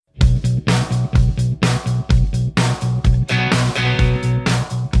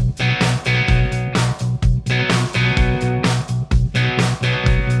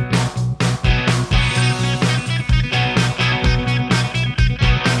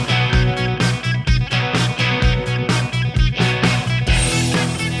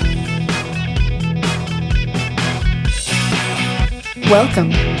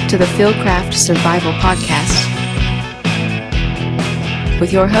Welcome to the Philcraft Survival Podcast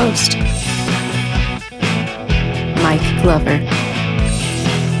with your host, Mike Glover.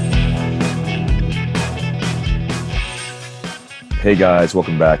 Hey guys,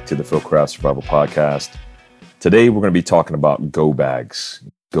 welcome back to the Philcraft Survival Podcast. Today we're going to be talking about go bags,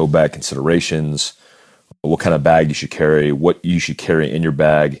 go bag considerations, what kind of bag you should carry, what you should carry in your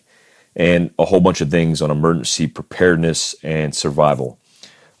bag, and a whole bunch of things on emergency preparedness and survival.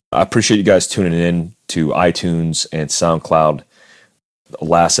 I appreciate you guys tuning in to iTunes and SoundCloud. The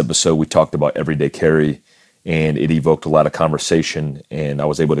last episode we talked about everyday carry, and it evoked a lot of conversation, and I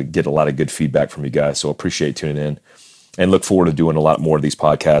was able to get a lot of good feedback from you guys, so I appreciate tuning in and look forward to doing a lot more of these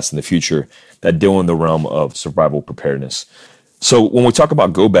podcasts in the future that deal in the realm of survival preparedness. So when we talk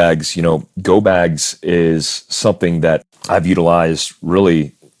about go bags, go bags is something that I've utilized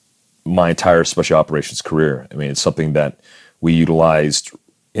really my entire special operations career. I mean, it's something that we utilized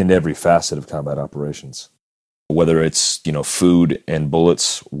in every facet of combat operations, whether it's, food and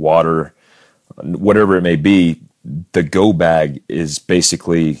bullets, water, whatever it may be. The go bag is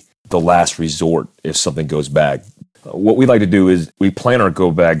basically the last resort if something goes bad. What we like to do is we plan our go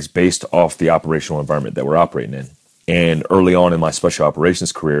bags based off the operational environment that we're operating in. And early on in my special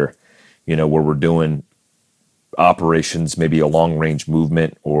operations career, where we're doing operations, maybe a long-range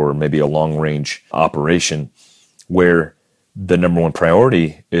movement or maybe a long-range operation where the number one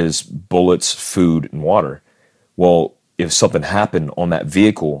priority is bullets, food, and water. Well, if something happened on that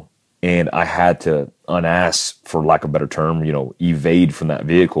vehicle and I had to unass, for lack of a better term, evade from that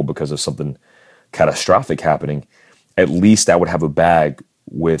vehicle because of something catastrophic happening, at least I would have a bag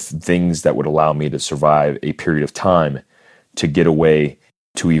with things that would allow me to survive a period of time, to get away,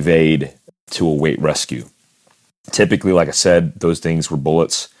 to evade, to await rescue. Typically, like I said, those things were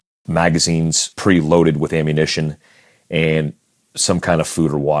bullets, magazines preloaded with ammunition, and some kind of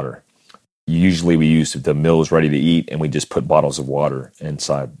food or water. Usually we used the meals ready to eat, and we just put bottles of water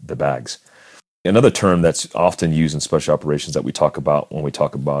inside the bags. Another term that's often used in special operations that we talk about when we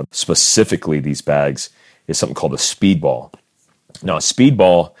talk about specifically these bags is something called a speedball. Now, a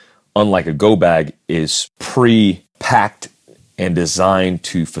speedball, unlike a go bag, is pre-packed and designed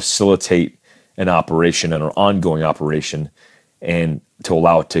to facilitate an operation and an ongoing operation, and to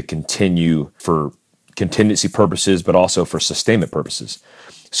allow it to continue for contingency purposes, but also for sustainment purposes.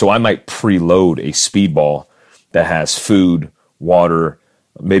 So I might preload a speedball that has food, water,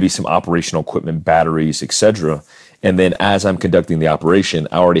 maybe some operational equipment, batteries, etc. And then as I'm conducting the operation,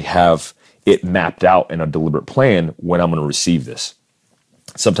 I already have it mapped out in a deliberate plan when I'm going to receive this.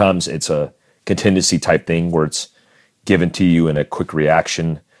 Sometimes it's a contingency type thing where it's given to you in a quick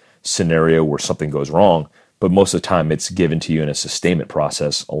reaction scenario where something goes wrong, but most of the time it's given to you in a sustainment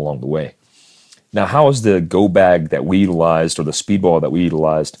process along the way. Now, how is the go bag that we utilized, or the speedball that we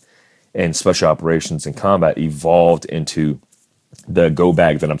utilized in special operations and combat, evolved into the go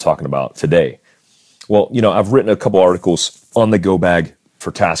bag that I'm talking about today? Well, I've written a couple articles on the go bag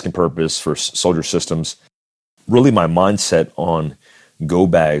for task and purpose, for soldier systems. Really, my mindset on go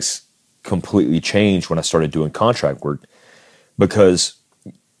bags completely changed when I started doing contract work, because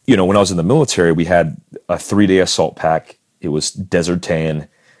when I was in the military, we had a 3-day assault pack. It was desert tan,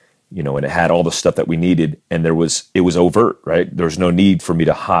 and it had all the stuff that we needed. And it was overt, right? There was no need for me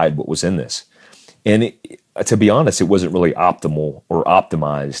to hide what was in this. And to be honest, it wasn't really optimal or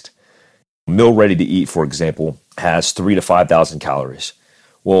optimized. Meal ready to eat, for example, has 3,000 to 5,000 calories.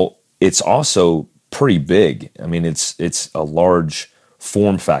 Well, it's also pretty big. I mean, it's a large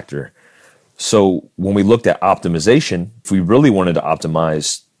form factor. So when we looked at optimization, if we really wanted to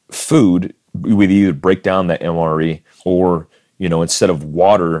optimize food, we would either break down that MRE, or, instead of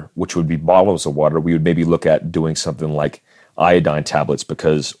water, which would be bottles of water, we would maybe look at doing something like iodine tablets,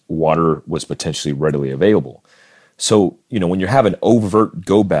 because water was potentially readily available. So, when you have an overt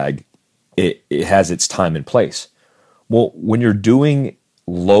go bag, it has its time and place. Well, when you're doing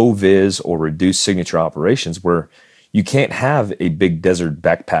low vis or reduced signature operations where you can't have a big desert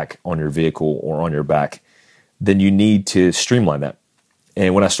backpack on your vehicle or on your back, then you need to streamline that.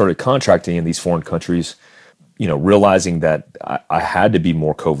 And when I started contracting in these foreign countries, realizing that I had to be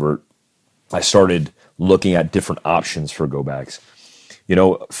more covert, I started looking at different options for go bags.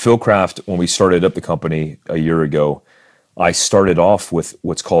 Philcraft, when we started up the company a year ago, I started off with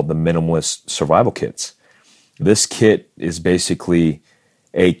what's called the minimalist survival kits. This kit is basically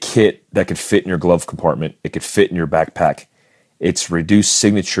a kit that could fit in your glove compartment. It could fit in your backpack. It's reduced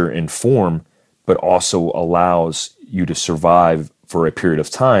signature in form, but also allows you to survive for a period of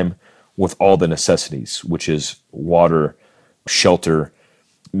time with all the necessities, which is water, shelter,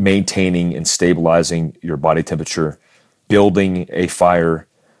 maintaining and stabilizing your body temperature, building a fire,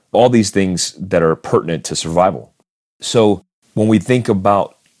 all these things that are pertinent to survival. So when we think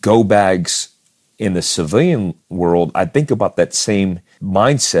about go bags in the civilian world, I think about that same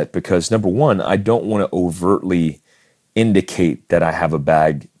mindset because, number one, I don't want to overtly indicate that I have a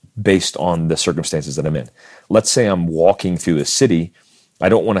bag based on the circumstances that I'm in. Let's say I'm walking through the city. I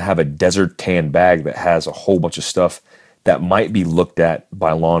don't want to have a desert tan bag that has a whole bunch of stuff that might be looked at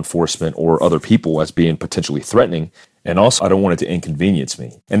by law enforcement or other people as being potentially threatening. And also, I don't want it to inconvenience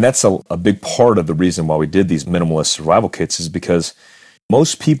me. And that's a big part of the reason why we did these minimalist survival kits is because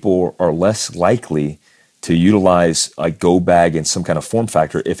most people are less likely to utilize a go bag in some kind of form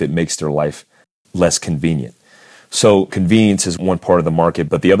factor if it makes their life less convenient. So convenience is one part of the market,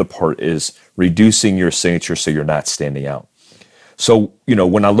 but the other part is reducing your signature so you're not standing out. So,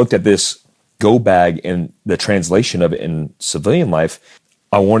 when I looked at this go bag and the translation of it in civilian life,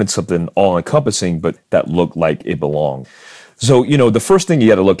 I wanted something all-encompassing, but that looked like it belonged. So, the first thing you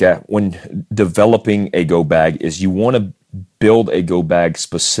got to look at when developing a go bag is you want to build a go bag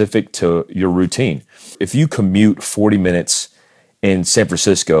specific to your routine. If you commute 40 minutes in San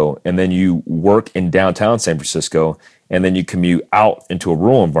Francisco and then you work in downtown San Francisco and then you commute out into a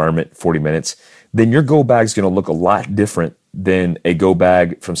rural environment 40 minutes, then your go bag is going to look a lot different than a go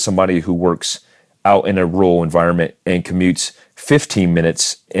bag from somebody who works out in a rural environment and commutes 15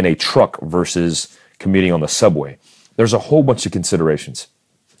 minutes in a truck versus commuting on the subway. There's a whole bunch of considerations.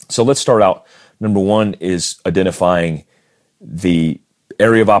 So let's start out. Number one is identifying the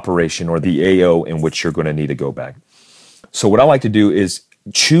area of operation or the AO in which you're going to need a go bag. So what I like to do is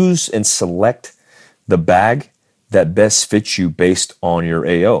choose and select the bag that best fits you based on your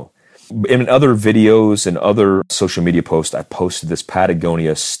AO. In other videos and other social media posts, I posted this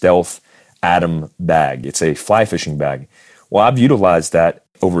Patagonia Stealth Atom bag. It's a fly fishing bag. Well, I've utilized that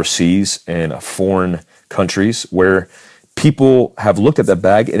overseas in foreign countries where people have looked at that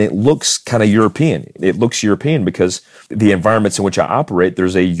bag and it looks kind of European. It looks European because the environments in which I operate,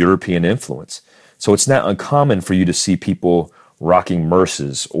 there's a European influence. So it's not uncommon for you to see people rocking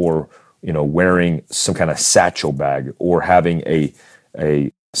Merces or, wearing some kind of satchel bag or having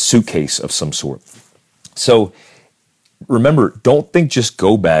a suitcase of some sort. So remember, don't think just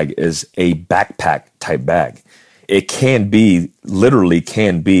go bag as a backpack type bag. It literally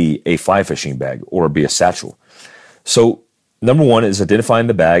can be a fly fishing bag or be a satchel. So number one is identifying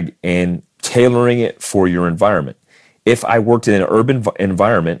the bag and tailoring it for your environment. If I worked in an urban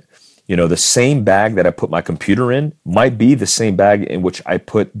environment, the same bag that I put my computer in might be the same bag in which I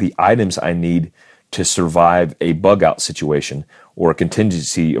put the items I need to survive a bug out situation or a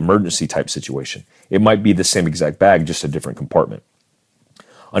contingency emergency type situation. It might be the same exact bag, just a different compartment.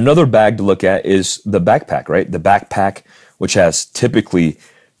 Another bag to look at is the backpack, right? The backpack, which has typically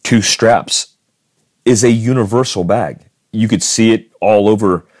 2 straps, is a universal bag. You could see it all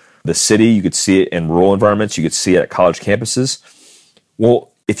over the city. You could see it in rural environments. You could see it at college campuses. Well,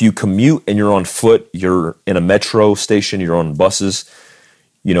 if you commute and you're on foot, you're in a metro station, you're on buses,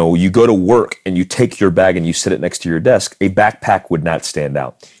 you go to work and you take your bag and you sit it next to your desk, a backpack would not stand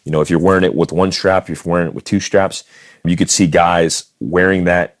out. If you're wearing it with 1 strap, if you're wearing it with 2 straps, you could see guys wearing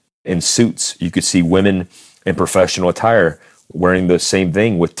that in suits. You could see women in professional attire wearing the same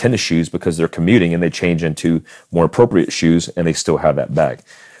thing with tennis shoes because they're commuting and they change into more appropriate shoes and they still have that bag.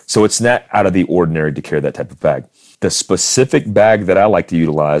 So it's not out of the ordinary to carry that type of bag. The specific bag that I like to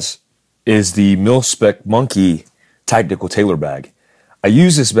utilize is the Mil-Spec Monkey Tactical Tailor bag. I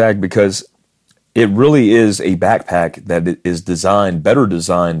use this bag because it really is a backpack that is better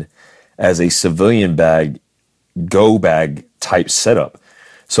designed as a civilian bag, go bag type setup.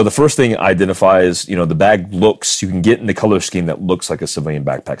 So the first thing I identify is, the bag you can get in the color scheme that looks like a civilian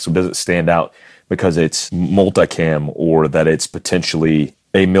backpack. So does it stand out because it's multicam or that it's potentially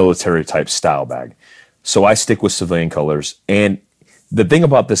a military type style bag? So I stick with civilian colors. And the thing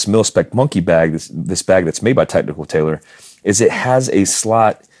about this Mil-Spec Monkey bag, this bag that's made by Tactical Tailor, is it has a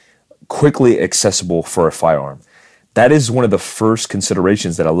slot quickly accessible for a firearm. That is one of the first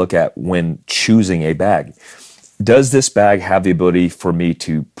considerations that I look at when choosing a bag. Does this bag have the ability for me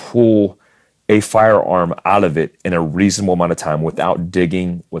to pull a firearm out of it in a reasonable amount of time without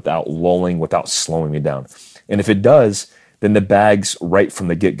digging, without lulling, without slowing me down? And if it does, then the bag's right from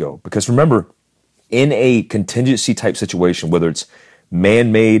the get-go. Because remember, in a contingency type situation, whether it's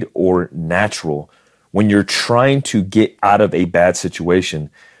man-made or natural, when you're trying to get out of a bad situation,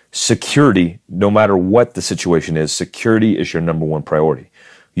 security, no matter what the situation is, security is your number one priority.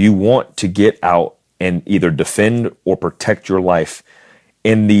 You want to get out and either defend or protect your life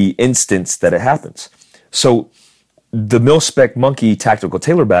in the instance that it happens. So the Mil-Spec Monkey Tactical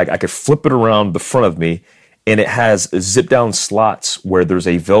Tailor bag, I could flip it around the front of me and it has zip down slots where there's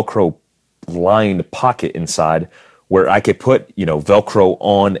a Velcro lined pocket inside where I could put, Velcro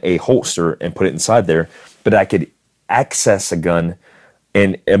on a holster and put it inside there, but I could access a gun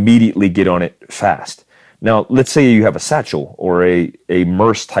and immediately get on it fast. Now, let's say you have a satchel or a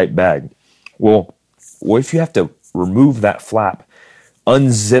MERS type bag. Well, what if you have to remove that flap,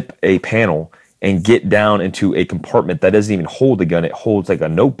 unzip a panel, and get down into a compartment that doesn't even hold a gun, it holds like a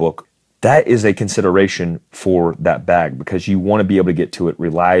notebook? That is a consideration for that bag because you want to be able to get to it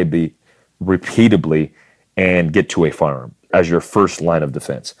reliably, repeatably, and get to a firearm as your first line of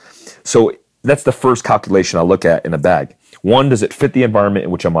defense. So that's the first calculation I look at in a bag. One, does it fit the environment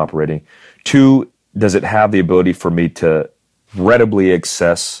in which I'm operating? Two, does it have the ability for me to readily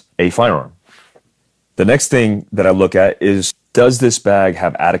access a firearm? The next thing that I look at is, does this bag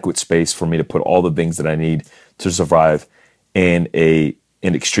have adequate space for me to put all the things that I need to survive in an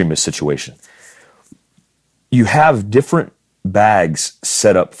extremist situation? You have different bags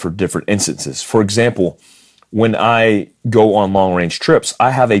set up for different instances. For example, when I go on long range trips,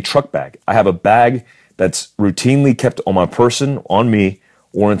 I have a truck bag. I have a bag that's routinely kept on my person, on me,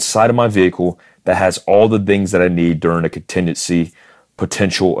 or inside of my vehicle that has all the things that I need during a contingency,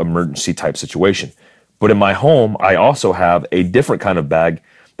 potential emergency type situation. But in my home, I also have a different kind of bag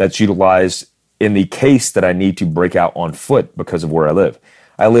that's utilized in the case that I need to break out on foot because of where I live.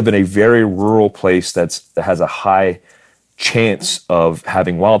 I live in a very rural place that has a high chance of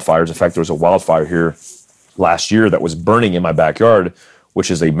having wildfires. In fact, there was a wildfire here last year that was burning in my backyard,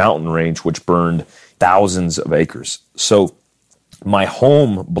 which is a mountain range which burned thousands of acres. So my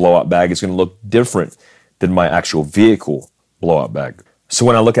home blowout bag is going to look different than my actual vehicle blowout bag. So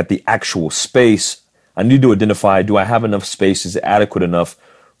when I look at the actual space, I need to identify, do I have enough space? Is it adequate enough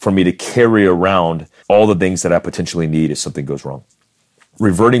for me to carry around all the things that I potentially need if something goes wrong?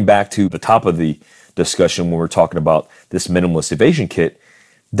 Reverting back to the top of the discussion when we're talking about this minimalist evasion kit,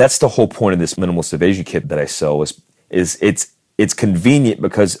 that's the whole point of this minimalist evasion kit that I sell is it's convenient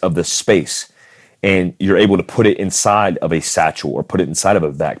because of the space, and you're able to put it inside of a satchel or put it inside of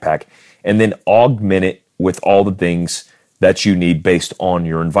a backpack and then augment it with all the things that you need based on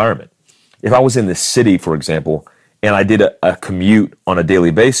your environment. If I was in the city, for example, and I did a commute on a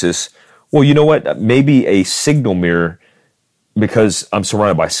daily basis, well, you know what? Maybe a signal mirror, because I'm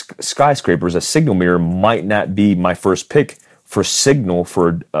surrounded by skyscrapers, a signal mirror might not be my first pick for signal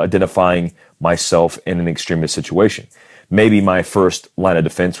for identifying myself in an extremist situation. Maybe my first line of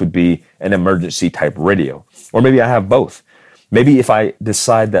defense would be an emergency type radio, or maybe I have both. Maybe if I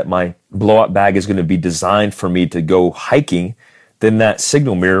decide that my blowout bag is going to be designed for me to go hiking, then that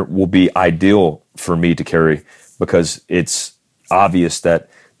signal mirror will be ideal for me to carry because it's obvious that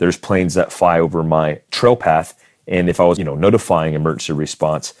there's planes that fly over my trail path. And if I was, notifying emergency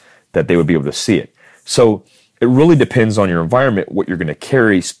response, that they would be able to see it. So it really depends on your environment, what you're going to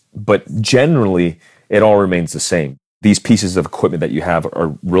carry, but generally it all remains the same. These pieces of equipment that you have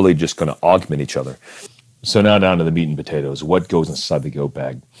are really just going to augment each other. So now down to the meat and potatoes. What goes inside the go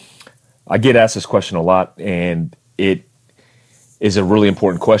bag? I get asked this question a lot, and it is a really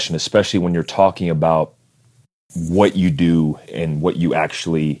important question, especially when you're talking about what you do and what you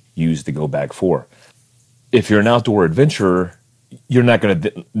actually use the go bag for. If you're an outdoor adventurer, you're not going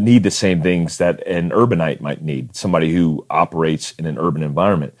to need the same things that an urbanite might need, somebody who operates in an urban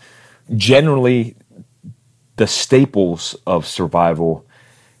environment. Generally, the staples of survival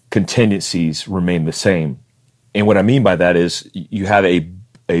contingencies remain the same. And what I mean by that is you have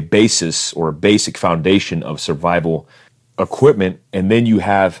a basis or a basic foundation of survival equipment, and then you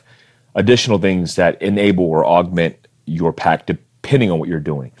have additional things that enable or augment your pack depending on what you're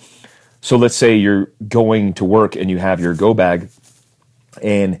doing. So let's say you're going to work and you have your go bag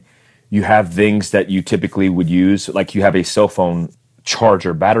and you have things that you typically would use, like you have a cell phone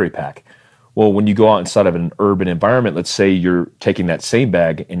charger battery pack. Well, when you go out inside of an urban environment, let's say you're taking that same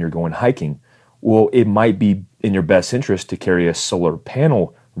bag and you're going hiking. Well, it might be in your best interest to carry a solar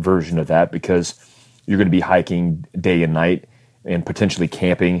panel version of that because you're going to be hiking day and night and potentially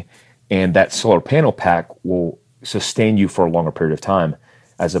camping, and that solar panel pack will sustain you for a longer period of time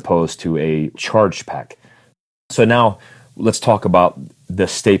as opposed to a charged pack. So now let's talk about the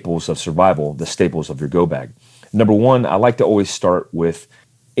staples of survival, the staples of your go bag. Number one, I like to always start with,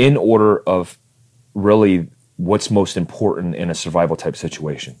 in order of really what's most important in a survival type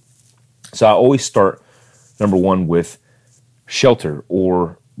situation. So I always start, number one, with shelter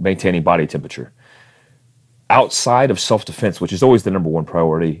or maintaining body temperature. Outside of self-defense, which is always the number one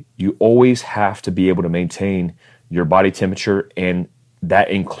priority, you always have to be able to maintain your body temperature, and that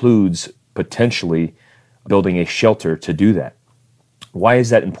includes potentially building a shelter to do that. Why is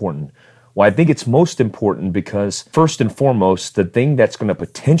that important? Well, I think it's most important because, first and foremost, the thing that's going to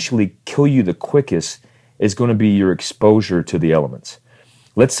potentially kill you the quickest is going to be your exposure to the elements.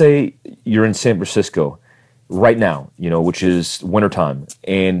 Let's say you're in San Francisco right now, which is wintertime,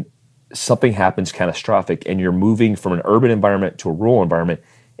 and something happens catastrophic, and you're moving from an urban environment to a rural environment,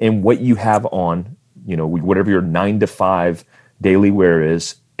 and what you have on, whatever your 9 to 5 daily wear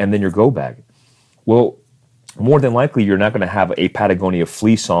is, and then your go bag. Well, more than likely, you're not going to have a Patagonia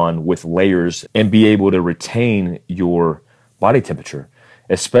fleece on with layers and be able to retain your body temperature,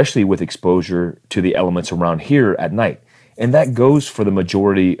 especially with exposure to the elements around here at night. And that goes for the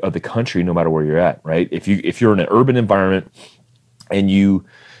majority of the country, no matter where you're at, right? If you're in an urban environment and you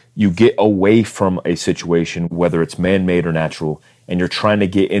get away from a situation, whether it's man-made or natural, and you're trying to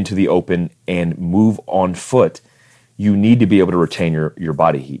get into the open and move on foot, you need to be able to retain your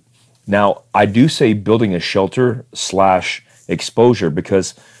body heat. Now, I do say building a shelter / exposure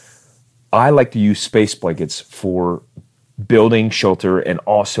because I like to use space blankets for building shelter and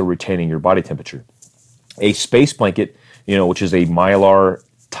also retaining your body temperature. A space blanket, which is a Mylar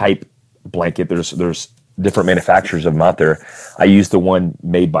type blanket, there's different manufacturers of them out there. I use the one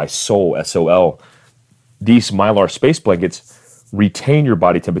made by Sol, S-O-L. These Mylar space blankets retain your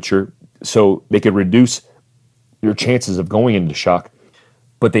body temperature so they could reduce your chances of going into shock,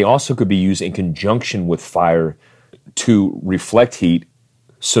 but they also could be used in conjunction with fire to reflect heat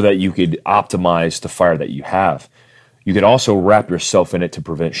so that you could optimize the fire that you have. You could also wrap yourself in it to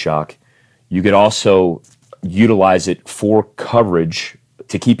prevent shock. You could also utilize it for coverage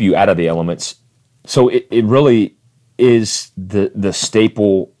to keep you out of the elements. So it really is the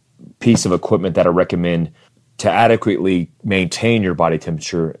staple piece of equipment that I recommend to adequately maintain your body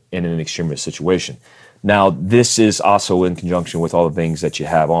temperature in an extremist situation. Now, this is also in conjunction with all the things that you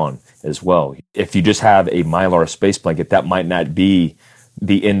have on as well. If you just have a Mylar space blanket, that might not be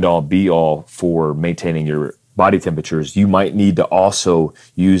the end-all, be-all for maintaining your body temperatures. You might need to also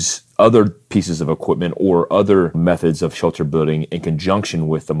use other pieces of equipment or other methods of shelter building in conjunction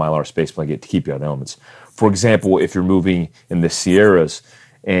with the Mylar space blanket to keep you out of elements. For example, if you're moving in the Sierras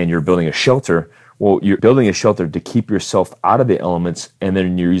and you're building a shelter, well, you're building a shelter to keep yourself out of the elements, and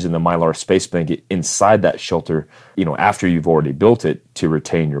then you're using the Mylar space blanket inside that shelter, after you've already built it to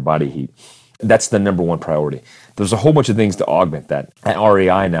retain your body heat. That's the number one priority. There's a whole bunch of things to augment that. At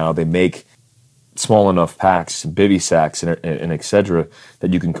REI now, they make small enough packs, bivy sacks, and et cetera,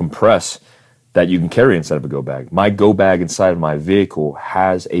 that you can compress, that you can carry inside of a go bag. My go bag inside of my vehicle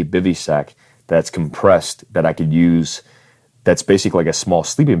has a bivy sack that's compressed that I could use. That's basically like a small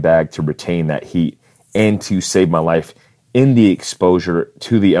sleeping bag to retain that heat and to save my life in the exposure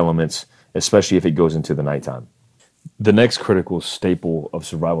to the elements, especially if it goes into the nighttime. The next critical staple of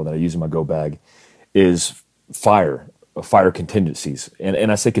survival that I use in my go bag is fire contingencies.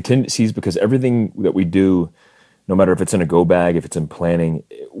 And I say contingencies because everything that we do, no matter if it's in a go bag, if it's in planning,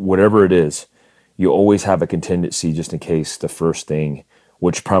 whatever it is, you always have a contingency just in case the first thing,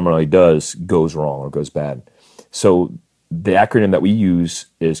 which primarily does, goes wrong or goes bad. So the acronym that we use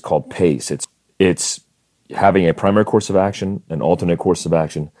is called PACE. It's having a primary course of action, an alternate course of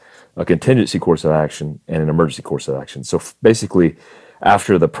action, a contingency course of action, and an emergency course of action. So basically,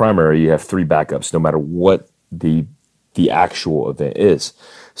 after the primary, you have 3 backups, no matter what the actual event is.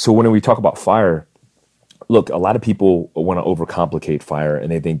 So when we talk about fire, look, a lot of people want to overcomplicate fire, and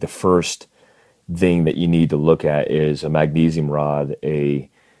they think the first thing that you need to look at is a magnesium rod,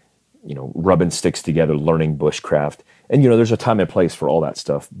 rubbing sticks together, learning bushcraft. And, there's a time and place for all that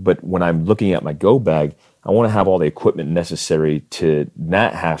stuff. But when I'm looking at my go bag, I want to have all the equipment necessary to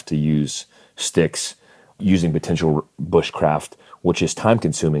not have to use sticks using potential bushcraft, which is time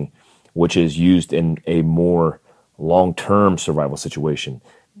consuming, which is used in a more long-term survival situation.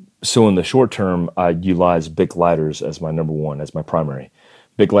 So in the short term, I utilize Bic lighters as my number one, as my primary.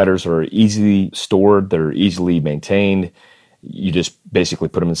 Bic lighters are easily stored. They're easily maintained. You just basically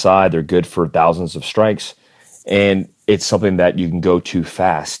put them inside. They're good for thousands of strikes. And it's something that you can go to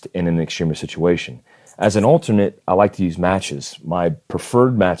fast in an extreme situation. As an alternate, I like to use matches. My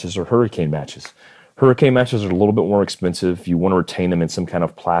preferred matches are hurricane matches. Hurricane matches are a little bit more expensive. You want to retain them in some kind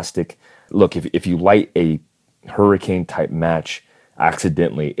of plastic. Look, if you light a hurricane type match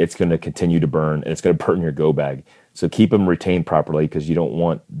accidentally, it's going to continue to burn, and it's going to burn your go bag. So keep them retained properly because you don't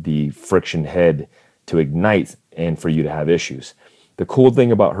want the friction head to ignite and for you to have issues. The cool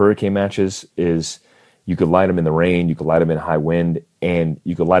thing about hurricane matches is you could light them in the rain, you could light them in high wind, and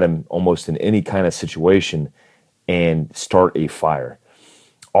you could light them almost in any kind of situation and start a fire.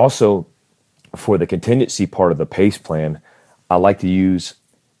 Also, for the contingency part of the PACE plan, I like to use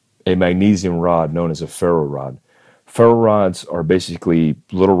a magnesium rod known as a ferro rod. Ferro rods are basically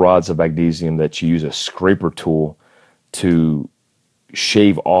little rods of magnesium that you use a scraper tool to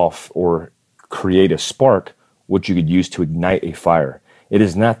shave off or create a spark, which you could use to ignite a fire. It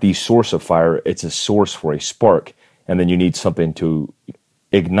is not the source of fire, it's a source for a spark, and then you need something to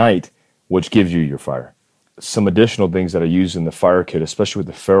ignite, which gives you your fire. Some additional things that are used in the fire kit, especially with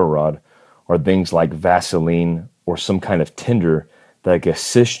the ferro rod, are things like Vaseline or some kind of tinder that can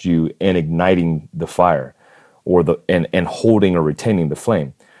assist you in igniting the fire or and holding or retaining the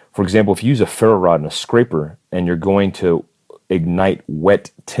flame. For example, if you use a ferro rod and a scraper and you're going to ignite wet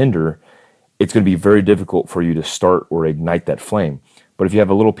tinder, it's going to be very difficult for you to start or ignite that flame. But if you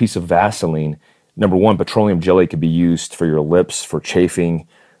have a little piece of Vaseline, number one, petroleum jelly could be used for your lips, for chafing,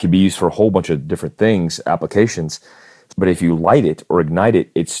 can be used for a whole bunch of different things, applications. But if you light it or ignite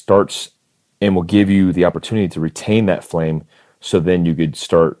it, it starts and will give you the opportunity to retain that flame, so then you could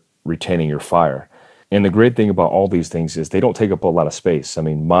start retaining your fire. And the great thing about all these things is they don't take up a lot of space. I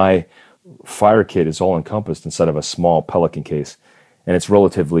mean, my fire kit is all encompassed inside of a small Pelican case, and it's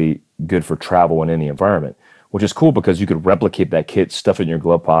relatively good for travel in any environment, which is cool because you could replicate that kit, stuff it in your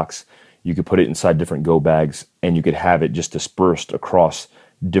glove box, you could put it inside different go bags, and you could have it just dispersed across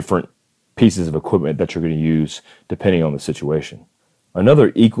different pieces of equipment that you're going to use depending on the situation.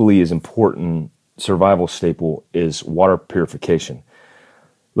 Another equally as important survival staple is water purification.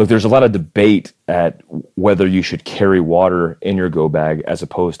 Look, there's a lot of debate at whether you should carry water in your go bag as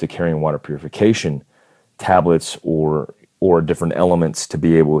opposed to carrying water purification tablets or different elements to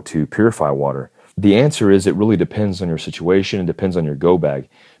be able to purify water. The answer is it really depends on your situation and depends on your go bag,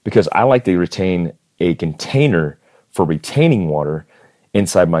 because I like to retain a container for retaining water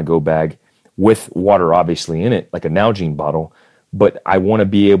inside my go bag with water obviously in it, like a Nalgene bottle, but I want to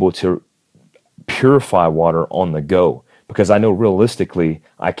be able to purify water on the go because I know realistically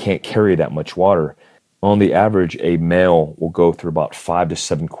I can't carry that much water. On the average, a male will go through about 5 to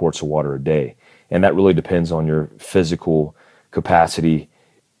 7 quarts of water a day, and that really depends on your physical capacity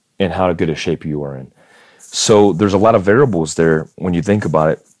and how good a shape you are in. So there's a lot of variables there when you think about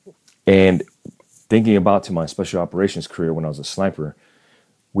it. And thinking about to my special operations career when I was a sniper,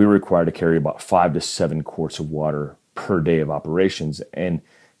 we were required to carry about 5 to 7 quarts of water per day of operations. And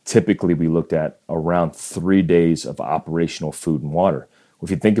typically we looked at around 3 days of operational food and water.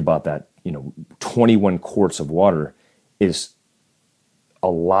 If you think about that, 21 quarts of water is a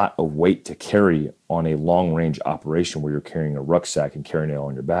lot of weight to carry on a long range operation where you're carrying a rucksack and carrying it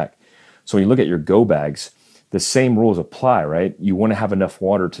on your back. So when you look at your go bags, the same rules apply, right? You want to have enough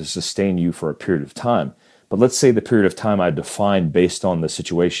water to sustain you for a period of time. But let's say the period of time I define based on the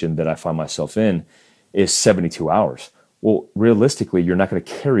situation that I find myself in is 72 hours. Well, realistically, you're not going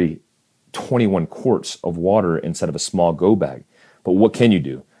to carry 21 quarts of water inside of a small go bag. But what can you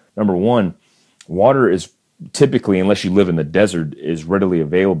do? Number one, water is typically, unless you live in the desert, is readily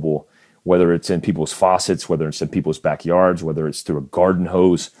available, whether it's in people's faucets, whether it's in people's backyards, whether it's through a garden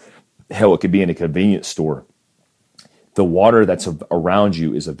hose. Hell, it could be in a convenience store. The water that's around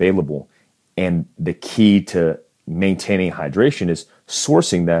you is available. And the key to maintaining hydration is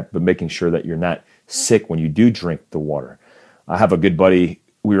sourcing that, but making sure that you're not sick when you do drink the water. I have a good buddy.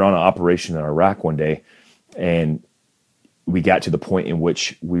 We were on an operation in Iraq one day, and we got to the point in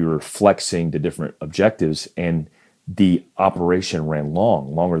which we were flexing the different objectives, and the operation ran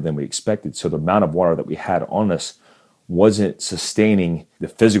longer than we expected. So the amount of water that we had on us wasn't sustaining the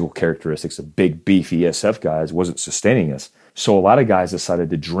physical characteristics of big, beefy SF guys, wasn't sustaining us. So a lot of guys decided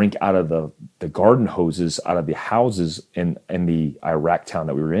to drink out of the garden hoses out of the houses in the Iraq town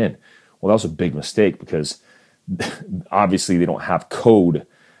that we were in. Well, that was a big mistake because obviously they don't have code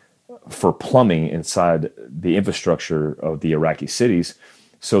for plumbing inside the infrastructure of the Iraqi cities.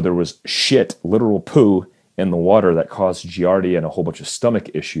 So there was shit, literal poo in the water that caused giardia and a whole bunch of stomach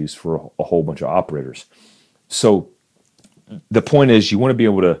issues for a whole bunch of operators. So the point is you want to be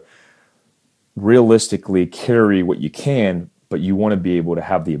able to realistically carry what you can, but you want to be able to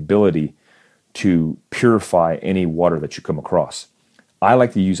have the ability to purify any water that you come across. I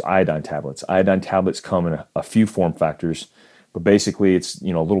like to use iodine tablets. Iodine tablets come in a few form factors, but basically it's a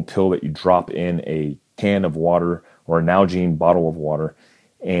little pill that you drop in a can of water or a Nalgene bottle of water,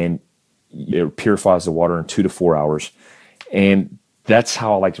 and it purifies the water in 2 to 4 hours. And that's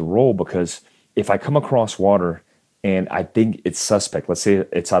how I like to roll, because if I come across water and I think it's suspect, let's say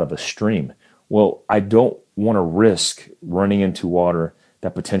it's out of a stream, well, I don't want to risk running into water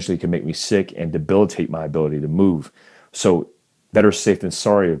that potentially can make me sick and debilitate my ability to move. So better safe than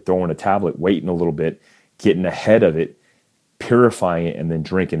sorry of throwing a tablet, waiting a little bit, getting ahead of it, purifying it, and then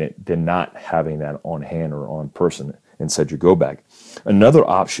drinking it, than not having that on hand or on person inside your go bag. Another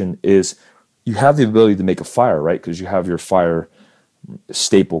option is you have the ability to make a fire, right? Because you have your fire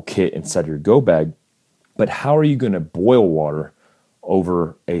staple kit inside your go bag. But how are you going to boil water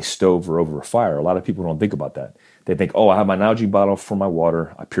over a stove or over a fire? A lot of people don't think about that. They think, oh, I have my Nalgene bottle for my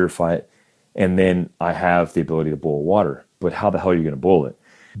water, I purify it, and then I have the ability to boil water. But how the hell are you going to boil it?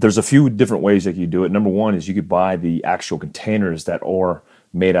 There's a few different ways that you do it. Number one is you could buy the actual containers that are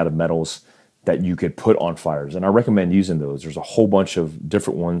made out of metals that you could put on fires. And I recommend using those. There's a whole bunch of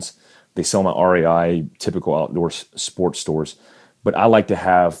different ones. They sell them at REI, typical outdoor sports stores. But I like to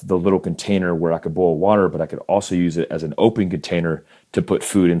have the little container where I could boil water, but I could also use it as an open container to put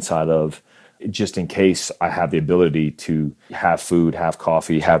food inside of, just in case I have the ability to have food, have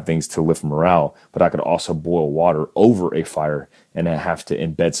coffee, have things to lift morale. But I could also boil water over a fire and I have to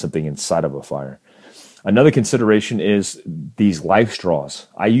embed something inside of a fire. Another consideration is these life straws.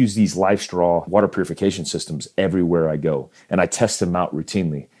 I use these life straw water purification systems everywhere I go, and I test them out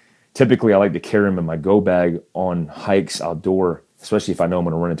routinely. Typically, I like to carry them in my go bag on hikes outdoor, especially if I know I'm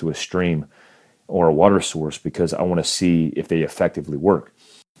going to run into a stream or a water source, because I want to see if they effectively work.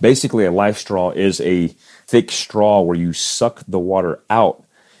 Basically, a life straw is a thick straw where you suck the water out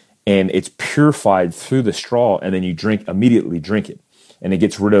and it's purified through the straw, and then you immediately drink it. And it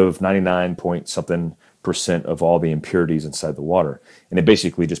gets rid of 99 point something % of all the impurities inside the water. And it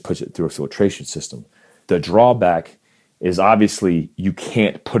basically just puts it through a filtration system. The drawback is obviously you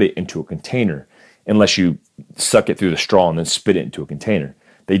can't put it into a container unless you suck it through the straw and then spit it into a container.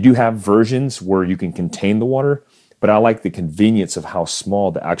 They do have versions where you can contain the water, but I like the convenience of how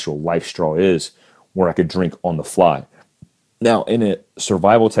small the actual life straw is, where I could drink on the fly. Now, in a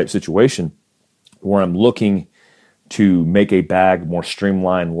survival type situation where I'm looking to make a bag more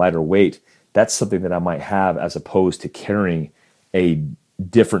streamlined, lighter weight, that's something that I might have as opposed to carrying a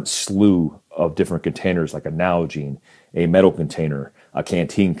different slew of different containers like a Nalgene, a metal container, a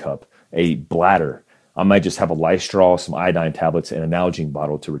canteen cup, a bladder. I might just have a life straw, some iodine tablets, and a Nalgene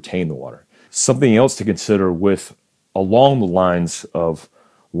bottle to retain the water. Something else to consider with along the lines of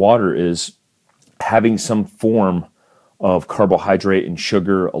water is having some form of carbohydrate and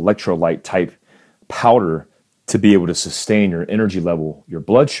sugar, electrolyte type powder to be able to sustain your energy level, your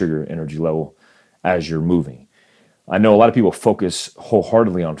blood sugar energy level as you're moving. I know a lot of people focus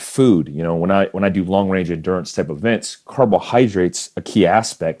wholeheartedly on food. You know, when I do long range endurance type events, carbohydrates a key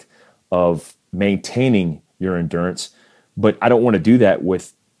aspect of maintaining your endurance, but I don't want to do that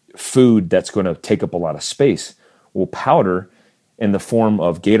with food that's going to take up a lot of space. Well, powder in the form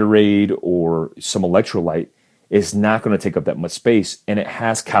of Gatorade or some electrolyte is not going to take up that much space, and it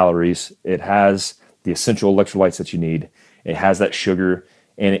has calories, it has the essential electrolytes that you need, it has that sugar,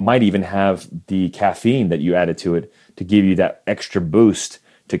 and it might even have the caffeine that you added to it to give you that extra boost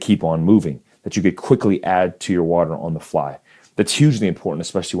to keep on moving that you could quickly add to your water on the fly. That's hugely important,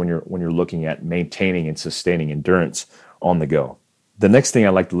 especially when you're looking at maintaining and sustaining endurance on the go. The next thing I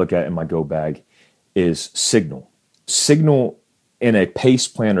like to look at in my go bag is signal. Signal in a pace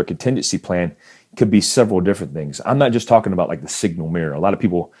plan or contingency plan could be several different things. I'm not just talking about like the signal mirror. A lot of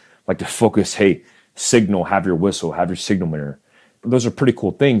people like to focus, hey, signal, have your whistle, have your signal mirror. Those are pretty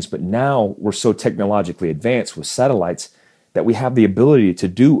cool things, but now we're so technologically advanced with satellites that we have the ability to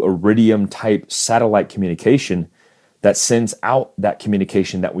do Iridium type satellite communication that sends out that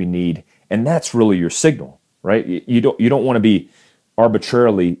communication that we need, and that's really your signal, right? You don't want to be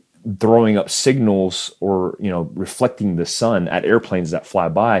arbitrarily throwing up signals or reflecting the sun at airplanes that fly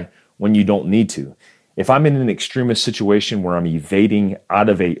by when you don't need to. If I'm in an extremist situation where I'm evading out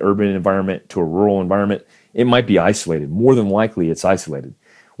of a urban environment to a rural environment, it might be isolated. More than likely, it's isolated.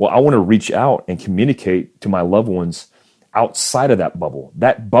 Well, I want to reach out and communicate to my loved ones outside of that bubble.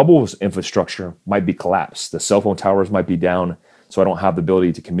 That bubble's infrastructure might be collapsed. The cell phone towers might be down, so I don't have the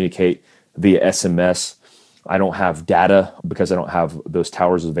ability to communicate via SMS. I don't have data because I don't have those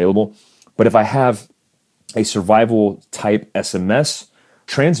towers available. But if I have a survival type SMS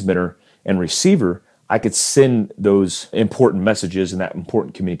transmitter and receiver, I could send those important messages and that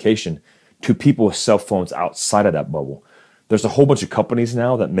important communication to people with cell phones outside of that bubble. There's a whole bunch of companies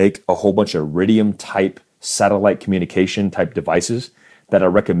now that make a whole bunch of Iridium type satellite communication type devices that I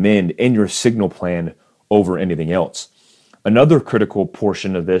recommend in your signal plan over anything else. Another critical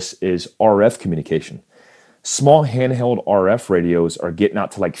portion of this is RF communication. Small handheld RF radios are getting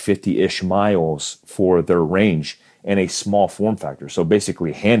out to like 50-ish miles for their range in a small form factor. So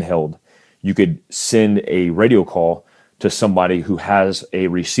basically handheld, you could send a radio call to somebody who has a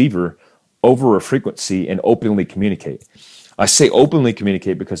receiver over a frequency and openly communicate. I say openly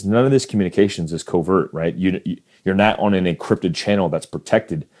communicate because none of this communications is covert, right? You're not on an encrypted channel that's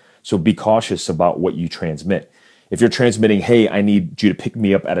protected. So be cautious about what you transmit. If you're transmitting, hey, I need you to pick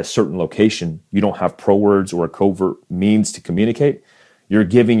me up at a certain location, you don't have pro words or a covert means to communicate, you're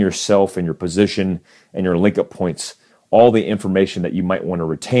giving yourself and your position and your link up points all the information that you might want to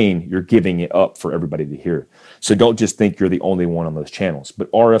retain, you're giving it up for everybody to hear. So don't just think you're the only one on those channels. But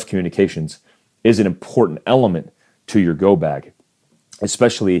RF communications is an important element to your go bag,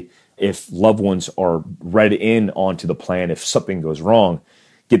 especially if loved ones are read in onto the plan. If something goes wrong,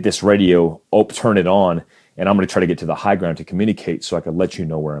 get this radio, turn it on, and I'm going to try to get to the high ground to communicate so I can let you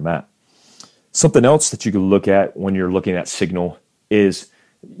know where I'm at. Something else that you can look at when you're looking at signal is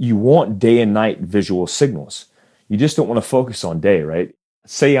you want day and night visual signals. You just don't want to focus on day, right?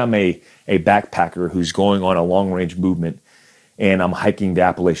 Say I'm a backpacker who's going on a long-range movement and I'm hiking the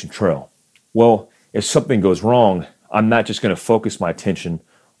Appalachian Trail. Well, if something goes wrong, I'm not just going to focus my attention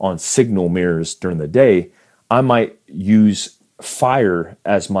on signal mirrors during the day. I might use fire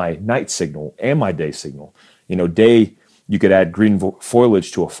as my night signal and my day signal. Day, you could add green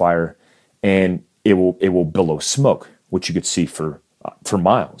foliage to a fire and it will billow smoke, which you could see for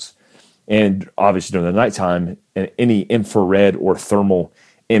miles. And obviously during the nighttime, any infrared or thermal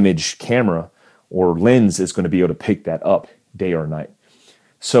image camera or lens is going to be able to pick that up day or night.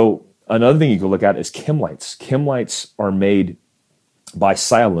 So another thing you can look at is chem lights. Chem lights are made by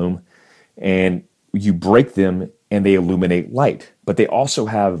Cyalume, and you break them and they illuminate light. But they also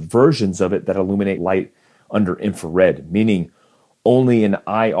have versions of it that illuminate light under infrared, meaning only an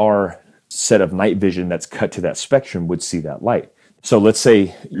IR set of night vision that's cut to that spectrum would see that light. So let's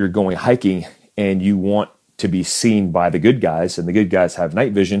say you're going hiking and you want to be seen by the good guys, and the good guys have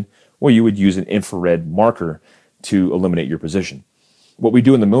night vision. Well, you would use an infrared marker to eliminate your position. What we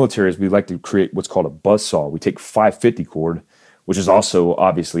do in the military is we like to create what's called a buzzsaw. We take 550 cord, which is also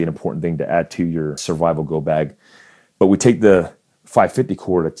obviously an important thing to add to your survival go bag. But we take the 550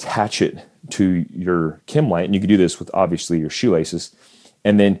 cord, attach it to your chem light, and you can do this with obviously your shoelaces,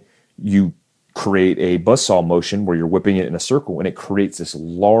 and then you create a buzzsaw motion where you're whipping it in a circle, and it creates this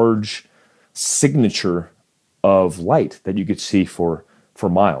large signature of light that you could see for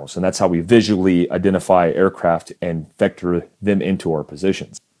miles. And that's how we visually identify aircraft and vector them into our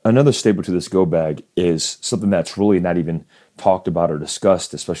positions. Another staple to this go bag is something that's really not even talked about or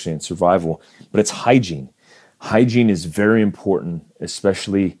discussed, especially in survival, but it's hygiene. Hygiene is very important,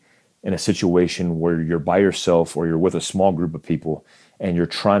 especially in a situation where you're by yourself or you're with a small group of people and you're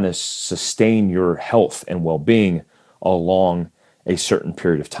trying to sustain your health and well-being along a certain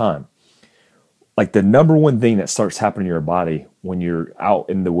period of time. Like the number one thing that starts happening in your body when you're out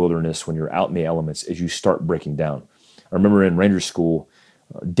in the wilderness, when you're out in the elements, is you start breaking down. I remember in Ranger School,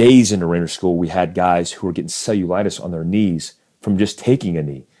 days into Ranger School, we had guys who were getting cellulitis on their knees from just taking a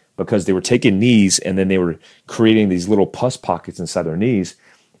knee, because they were taking knees and then they were creating these little pus pockets inside their knees.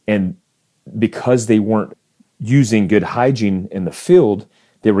 And because they weren't using good hygiene in the field,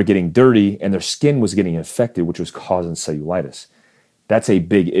 they were getting dirty and their skin was getting infected, which was causing cellulitis. That's a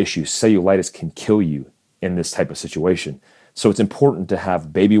big issue. Cellulitis can kill you in this type of situation. So it's important to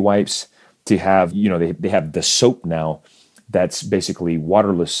have baby wipes, to have, they have the soap now that's basically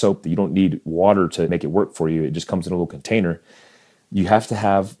waterless soap that you don't need water to make it work for you. It just comes in a little container. You have to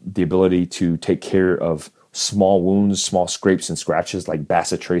have the ability to take care of small wounds, small scrapes and scratches like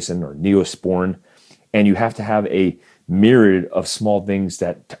bacitracin or Neosporin. And you have to have a myriad of small things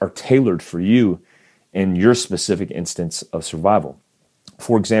that are tailored for you in your specific instance of survival.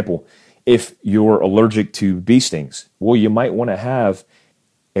 For example, if you're allergic to bee stings, well, you might want to have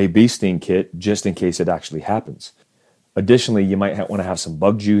a bee sting kit just in case it actually happens. Additionally, you might want to have some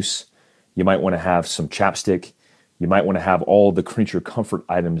bug juice. You might want to have some chapstick. You might want to have all the creature comfort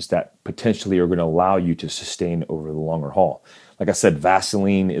items that potentially are going to allow you to sustain over the longer haul. Like I said,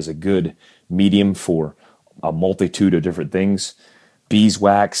 Vaseline is a good medium for a multitude of different things.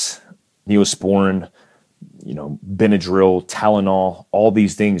 Beeswax, Neosporin, Benadryl, Tylenol, all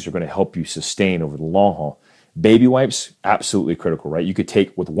these things are going to help you sustain over the long haul. Baby wipes, absolutely critical, right? You could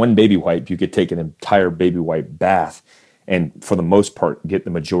take, with one baby wipe, you could take an entire baby wipe bath and for the most part, get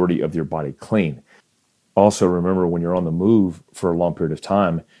the majority of your body clean. Also, remember when you're on the move for a long period of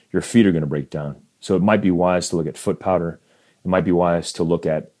time, your feet are going to break down. So it might be wise to look at foot powder. It might be wise to look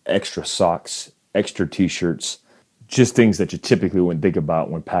at extra socks, extra t-shirts, just things that you typically wouldn't think about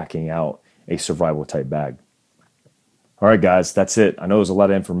when packing out a survival type bag. All right, guys, that's it. I know there's a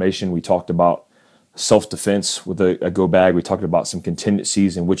lot of information. We talked about self-defense with a go bag. We talked about some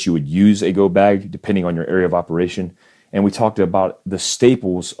contingencies in which you would use a go bag depending on your area of operation. And we talked about the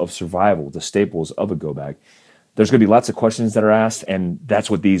staples of survival, the staples of a go bag. There's going to be lots of questions that are asked, and that's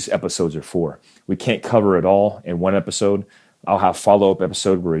what these episodes are for. We can't cover it all in one episode. I'll have follow-up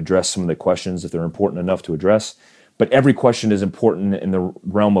episode where we address some of the questions if they're important enough to address. But every question is important in the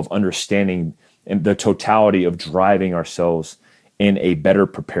realm of understanding and the totality of driving ourselves in a better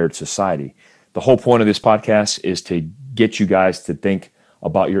prepared society. The whole point of this podcast is to get you guys to think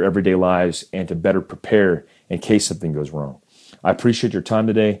about your everyday lives and to better prepare in case something goes wrong. I appreciate your time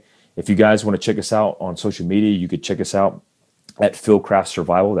today. If you guys want to check us out on social media, you could check us out at Philcraft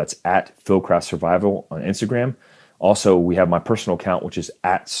Survival. That's at Philcraft Survival on Instagram. Also, we have my personal account, which is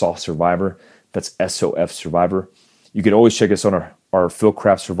at Soft Survivor. That's SOF Survivor. You could always check us on our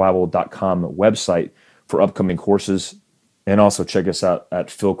philcraftsurvival.com website for upcoming courses, and also check us out at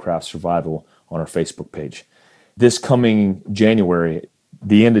Philcraft Survival on our Facebook page. This coming January,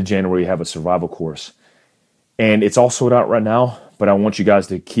 the end of January, we have a survival course, and it's all sold out right now, but I want you guys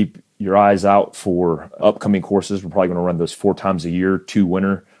to keep your eyes out for upcoming courses. We're probably going to run those 4 times a year, 2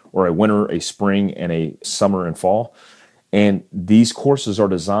 winter, or a winter, a spring, and a summer and fall. And these courses are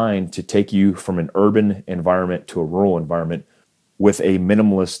designed to take you from an urban environment to a rural environment with a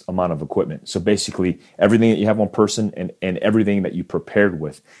minimalist amount of equipment. So basically, everything that you have on person and everything that you prepared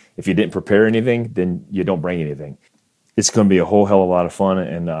with. If you didn't prepare anything, then you don't bring anything. It's going to be a whole hell of a lot of fun,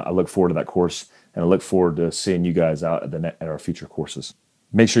 and I look forward to that course, and I look forward to seeing you guys out at our future courses.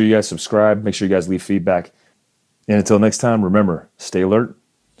 Make sure you guys subscribe. Make sure you guys leave feedback. And until next time, remember, stay alert,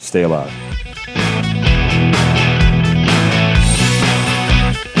 stay alive.